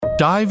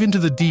Dive into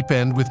the deep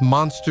end with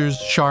monsters,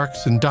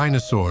 sharks, and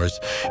dinosaurs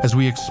as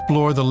we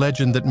explore the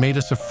legend that made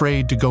us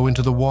afraid to go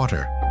into the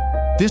water.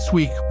 This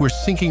week, we're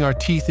sinking our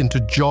teeth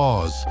into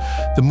Jaws,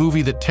 the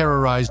movie that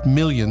terrorized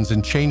millions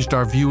and changed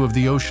our view of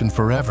the ocean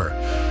forever.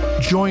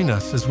 Join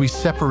us as we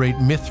separate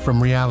myth from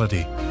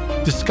reality,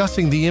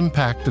 discussing the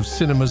impact of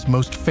cinema's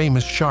most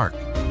famous shark.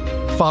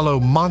 Follow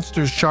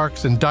Monsters,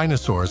 Sharks, and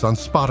Dinosaurs on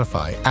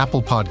Spotify,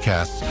 Apple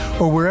Podcasts,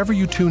 or wherever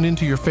you tune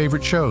into your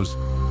favorite shows.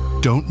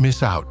 Don't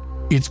miss out.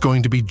 It's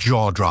going to be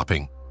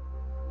jaw-dropping.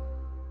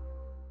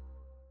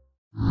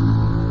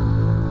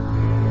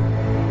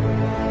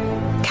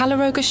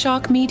 Calaroga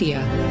Shark Media.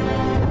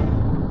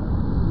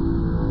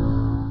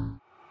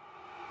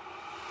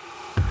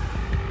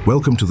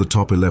 Welcome to the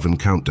Top 11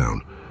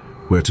 Countdown,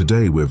 where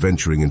today we're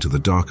venturing into the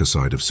darker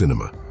side of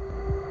cinema.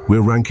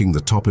 We're ranking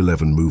the top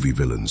 11 movie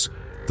villains,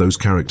 those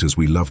characters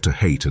we love to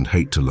hate and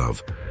hate to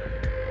love.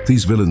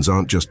 These villains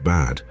aren't just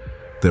bad,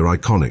 they're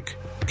iconic,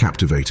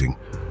 captivating,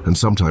 and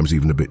sometimes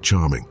even a bit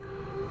charming.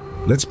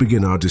 Let's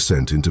begin our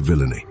descent into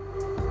villainy.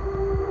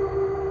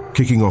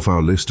 Kicking off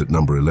our list at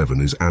number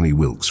 11 is Annie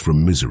Wilkes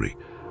from Misery.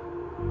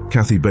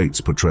 Kathy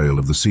Bates' portrayal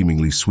of the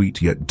seemingly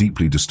sweet yet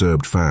deeply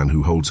disturbed fan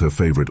who holds her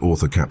favorite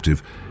author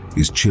captive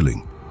is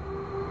chilling.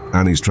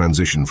 Annie's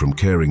transition from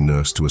caring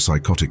nurse to a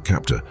psychotic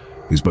captor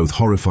is both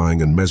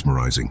horrifying and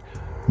mesmerizing,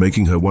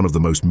 making her one of the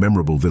most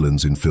memorable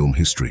villains in film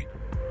history.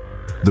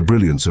 The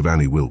brilliance of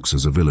Annie Wilkes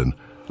as a villain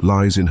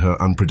lies in her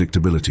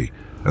unpredictability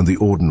and the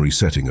ordinary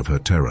setting of her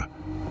terror.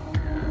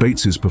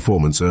 Bates's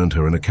performance earned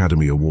her an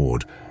Academy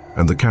Award,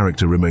 and the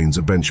character remains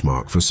a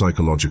benchmark for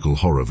psychological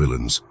horror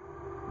villains.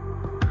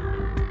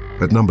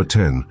 At number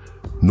 10,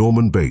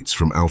 Norman Bates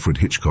from Alfred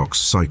Hitchcock's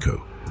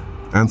Psycho.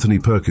 Anthony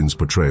Perkins'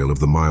 portrayal of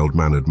the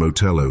mild-mannered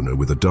motel owner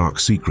with a dark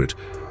secret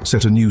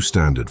set a new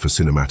standard for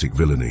cinematic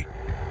villainy.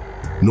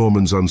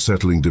 Norman's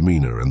unsettling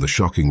demeanor and the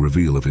shocking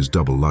reveal of his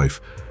double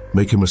life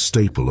make him a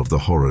staple of the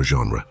horror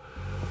genre.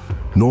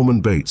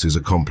 Norman Bates is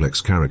a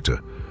complex character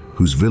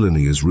whose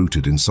villainy is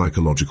rooted in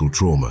psychological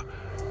trauma,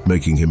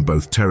 making him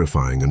both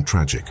terrifying and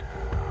tragic.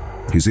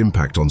 His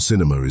impact on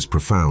cinema is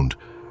profound,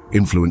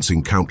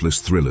 influencing countless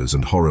thrillers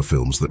and horror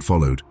films that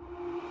followed.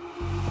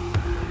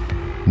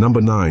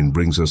 Number 9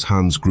 brings us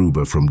Hans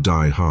Gruber from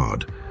Die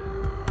Hard.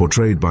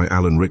 Portrayed by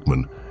Alan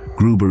Rickman,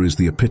 Gruber is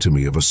the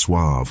epitome of a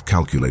suave,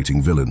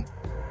 calculating villain.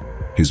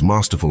 His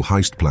masterful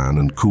heist plan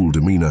and cool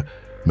demeanor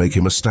make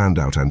him a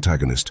standout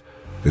antagonist,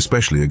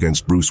 especially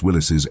against Bruce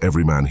Willis's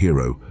everyman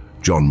hero,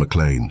 John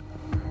McClane.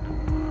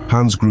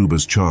 Hans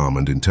Gruber's charm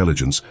and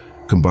intelligence,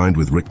 combined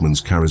with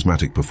Rickman's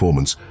charismatic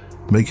performance,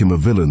 make him a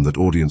villain that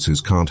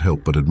audiences can't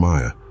help but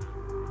admire.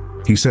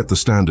 He set the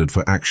standard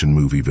for action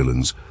movie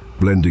villains,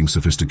 blending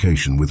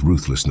sophistication with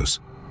ruthlessness.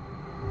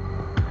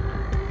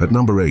 At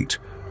number 8,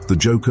 the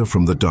Joker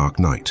from The Dark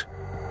Knight.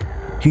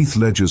 Heath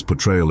Ledger's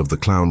portrayal of the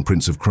clown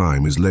prince of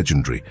crime is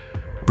legendary,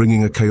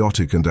 bringing a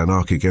chaotic and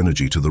anarchic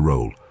energy to the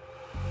role.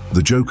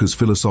 The Joker's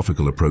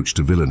philosophical approach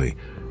to villainy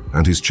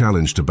and his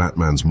challenge to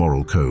Batman's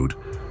moral code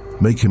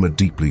make him a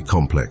deeply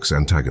complex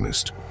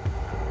antagonist.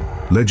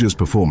 Ledger's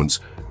performance,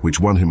 which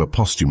won him a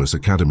posthumous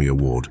Academy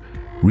Award,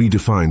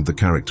 redefined the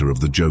character of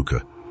the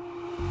Joker.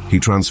 He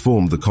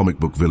transformed the comic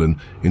book villain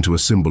into a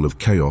symbol of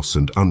chaos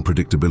and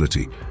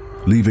unpredictability,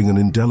 leaving an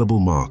indelible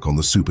mark on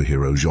the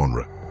superhero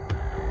genre.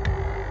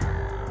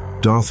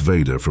 Darth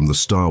Vader from the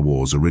Star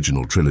Wars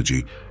original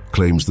trilogy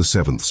claims the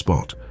 7th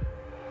spot.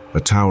 A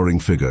towering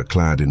figure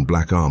clad in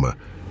black armor,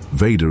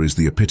 Vader is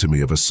the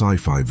epitome of a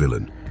sci-fi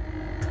villain.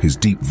 His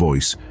deep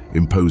voice,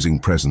 imposing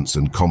presence,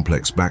 and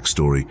complex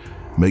backstory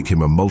make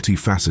him a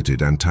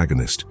multifaceted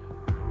antagonist.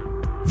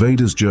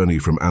 Vader's journey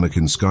from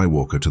Anakin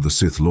Skywalker to the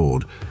Sith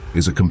Lord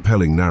is a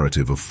compelling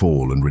narrative of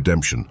fall and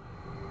redemption.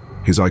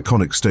 His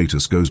iconic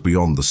status goes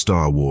beyond the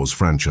Star Wars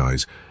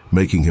franchise,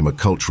 making him a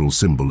cultural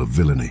symbol of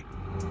villainy.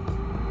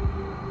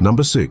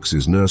 Number 6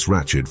 is Nurse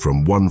Ratched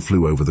from One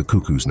Flew Over the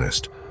Cuckoo's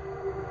Nest.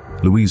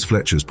 Louise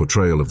Fletcher's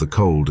portrayal of the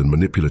cold and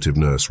manipulative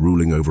nurse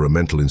ruling over a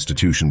mental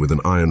institution with an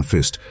iron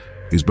fist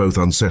is both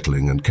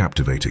unsettling and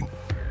captivating.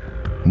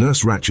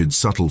 Nurse Ratched's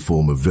subtle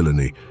form of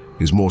villainy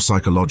is more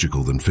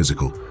psychological than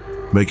physical,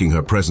 making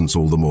her presence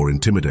all the more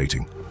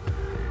intimidating.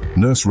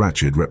 Nurse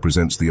Ratched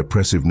represents the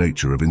oppressive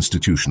nature of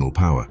institutional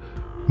power,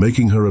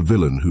 making her a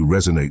villain who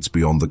resonates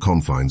beyond the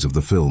confines of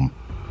the film.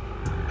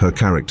 Her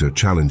character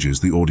challenges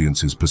the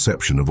audience's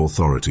perception of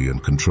authority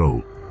and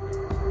control.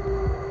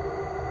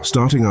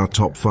 Starting our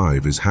top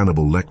 5 is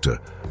Hannibal Lecter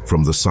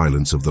from The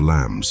Silence of the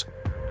Lambs.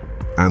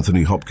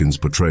 Anthony Hopkins'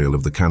 portrayal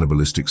of the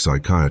cannibalistic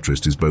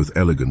psychiatrist is both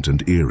elegant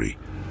and eerie.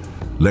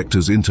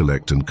 Lecter's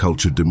intellect and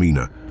cultured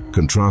demeanor,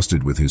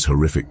 contrasted with his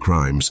horrific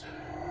crimes,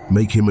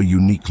 make him a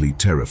uniquely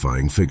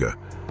terrifying figure.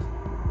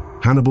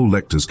 Hannibal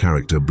Lecter's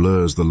character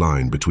blurs the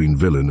line between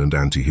villain and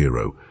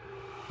anti-hero.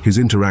 His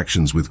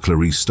interactions with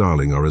Clarice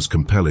Starling are as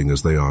compelling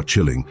as they are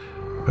chilling,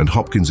 and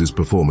Hopkins's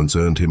performance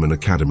earned him an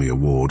Academy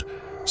Award,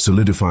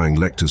 solidifying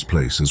Lecter's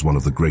place as one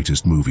of the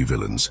greatest movie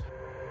villains.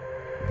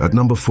 At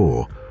number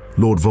 4,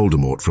 Lord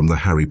Voldemort from the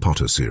Harry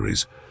Potter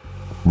series.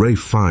 Ralph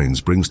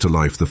Fiennes brings to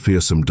life the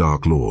fearsome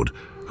Dark Lord,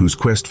 whose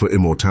quest for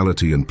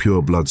immortality and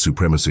pure blood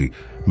supremacy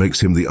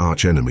makes him the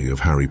arch-enemy of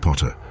Harry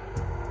Potter.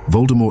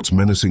 Voldemort's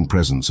menacing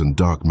presence and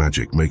dark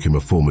magic make him a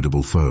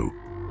formidable foe.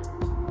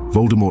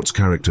 Voldemort's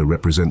character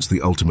represents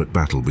the ultimate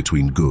battle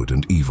between good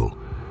and evil.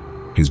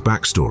 His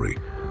backstory,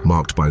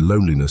 marked by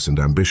loneliness and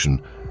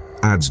ambition,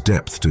 adds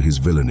depth to his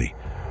villainy,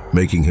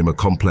 making him a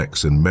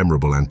complex and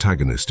memorable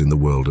antagonist in the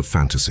world of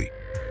fantasy.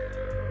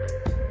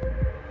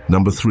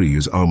 Number 3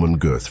 is Armand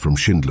Goeth from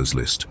Schindler's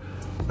List,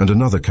 and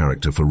another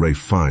character for Ralph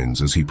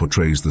Fiennes as he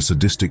portrays the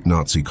sadistic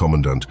Nazi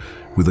commandant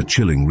with a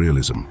chilling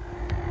realism.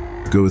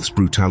 Goeth's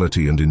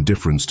brutality and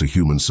indifference to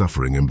human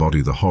suffering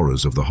embody the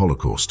horrors of the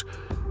Holocaust,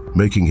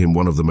 making him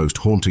one of the most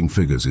haunting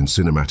figures in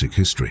cinematic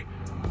history.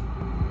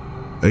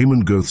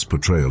 Armand Goeth's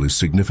portrayal is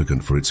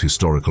significant for its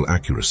historical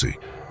accuracy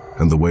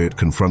and the way it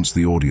confronts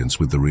the audience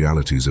with the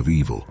realities of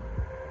evil.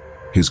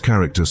 His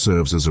character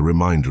serves as a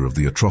reminder of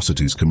the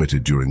atrocities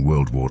committed during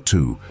World War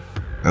II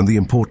and the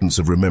importance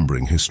of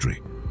remembering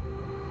history.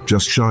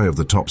 Just shy of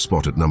the top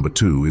spot at number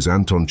 2 is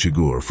Anton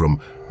Chigurh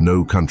from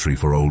No Country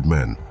for Old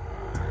Men.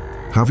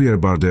 Javier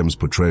Bardem's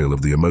portrayal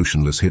of the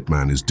emotionless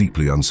hitman is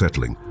deeply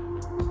unsettling.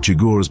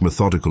 Chigurh's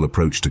methodical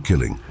approach to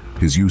killing,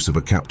 his use of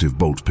a captive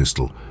bolt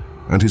pistol,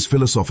 and his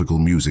philosophical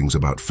musings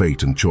about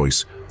fate and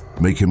choice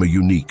make him a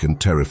unique and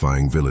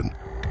terrifying villain.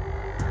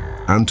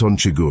 Anton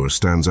Chigurh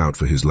stands out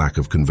for his lack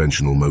of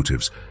conventional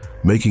motives,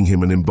 making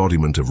him an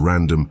embodiment of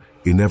random,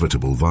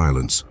 inevitable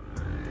violence.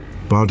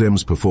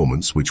 Bardem's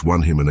performance, which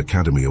won him an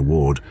Academy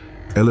Award,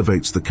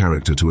 elevates the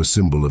character to a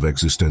symbol of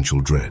existential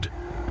dread.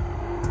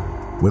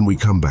 When we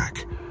come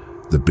back,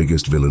 the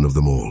biggest villain of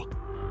them all.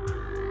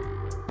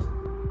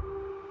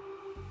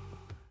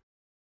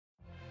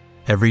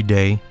 Every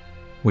day,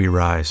 we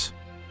rise,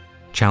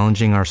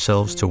 challenging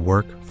ourselves to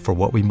work for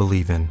what we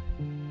believe in.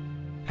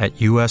 At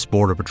U.S.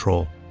 Border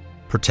Patrol,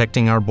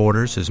 protecting our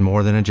borders is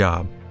more than a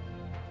job.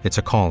 It's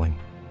a calling.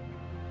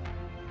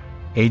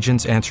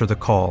 Agents answer the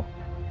call,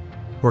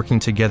 working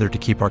together to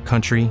keep our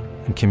country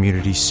and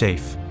communities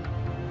safe.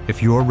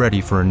 If you're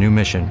ready for a new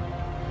mission,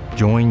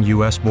 join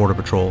U.S. Border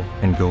Patrol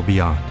and go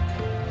beyond.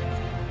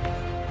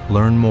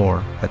 Learn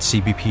more at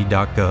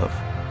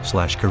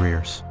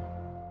cbp.gov/careers.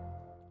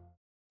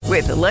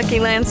 With the Lucky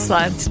Land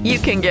Slots, you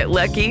can get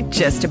lucky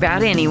just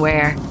about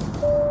anywhere.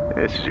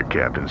 This is your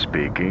captain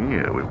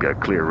speaking. We've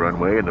got clear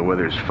runway and the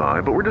weather's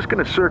fine, but we're just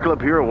going to circle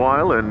up here a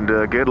while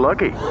and get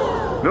lucky.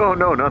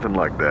 No, nothing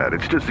like that.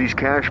 It's just these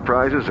cash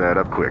prizes add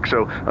up quick.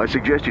 So I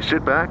suggest you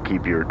sit back,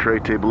 keep your tray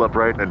table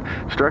upright, and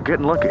start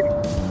getting lucky.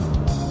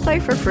 Play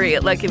for free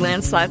at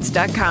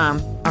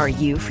LuckyLandSlots.com. Are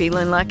you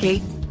feeling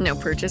lucky? No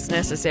purchase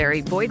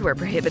necessary. Void where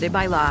prohibited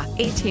by law.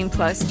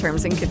 18+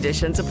 terms and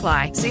conditions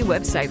apply. See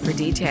website for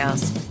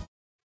details.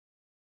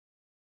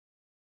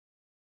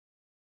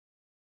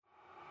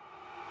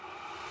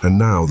 And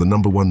now the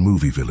number 1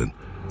 movie villain,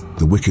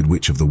 the Wicked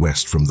Witch of the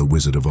West from The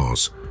Wizard of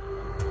Oz.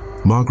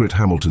 Margaret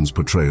Hamilton's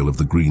portrayal of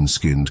the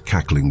green-skinned,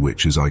 cackling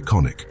witch is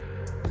iconic.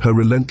 Her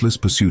relentless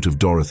pursuit of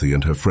Dorothy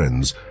and her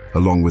friends,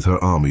 along with her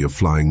army of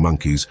flying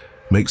monkeys,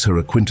 makes her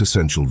a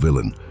quintessential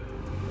villain.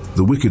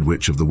 The Wicked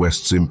Witch of the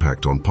West's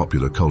impact on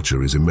popular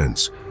culture is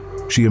immense.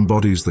 She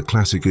embodies the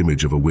classic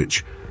image of a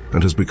witch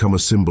and has become a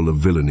symbol of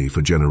villainy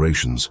for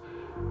generations.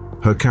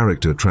 Her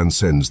character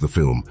transcends the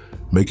film,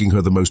 making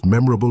her the most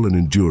memorable and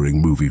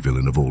enduring movie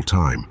villain of all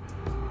time.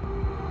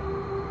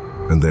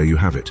 And there you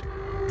have it,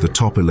 the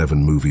top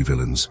 11 movie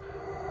villains.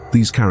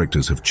 These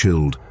characters have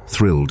chilled,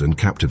 thrilled, and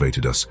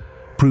captivated us,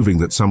 proving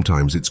that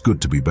sometimes it's good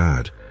to be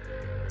bad.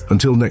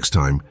 Until next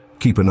time,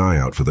 keep an eye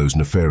out for those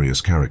nefarious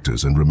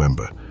characters, and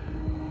remember,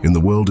 in the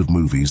world of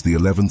movies, the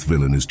 11th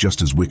villain is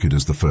just as wicked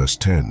as the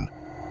first 10.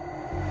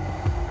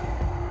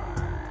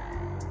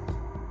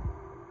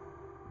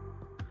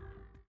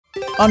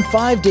 On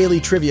 5 daily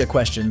trivia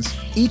questions,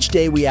 each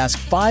day we ask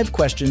 5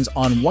 questions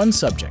on one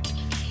subject.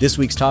 This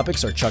week's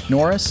topics are Chuck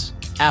Norris,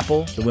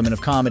 Apple, the Women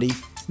of Comedy,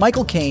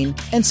 Michael Caine,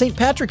 and St.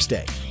 Patrick's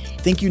Day.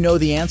 Think you know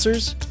the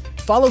answers?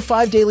 Follow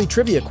 5 daily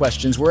trivia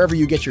questions wherever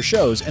you get your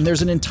shows, and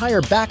there's an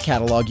entire back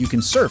catalog you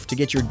can surf to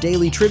get your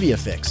daily trivia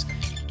fix.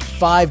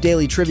 5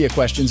 daily trivia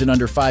questions in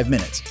under 5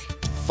 minutes.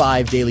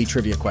 5 daily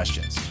trivia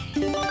questions.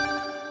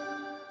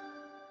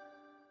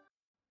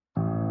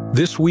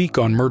 This week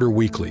on Murder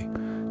Weekly,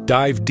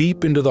 dive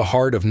deep into the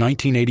heart of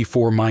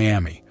 1984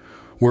 Miami,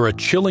 where a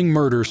chilling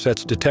murder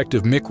sets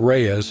Detective Mick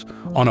Reyes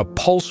on a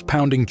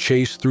pulse-pounding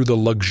chase through the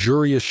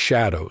luxurious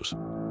shadows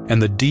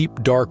and the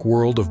deep, dark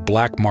world of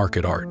black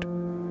market art.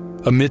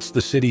 Amidst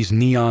the city's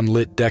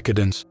neon-lit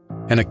decadence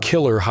and a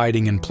killer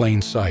hiding in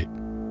plain sight.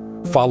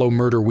 Follow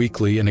Murder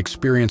Weekly and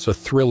experience a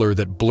thriller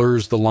that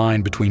blurs the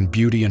line between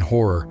beauty and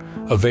horror,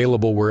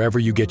 available wherever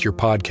you get your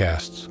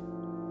podcasts.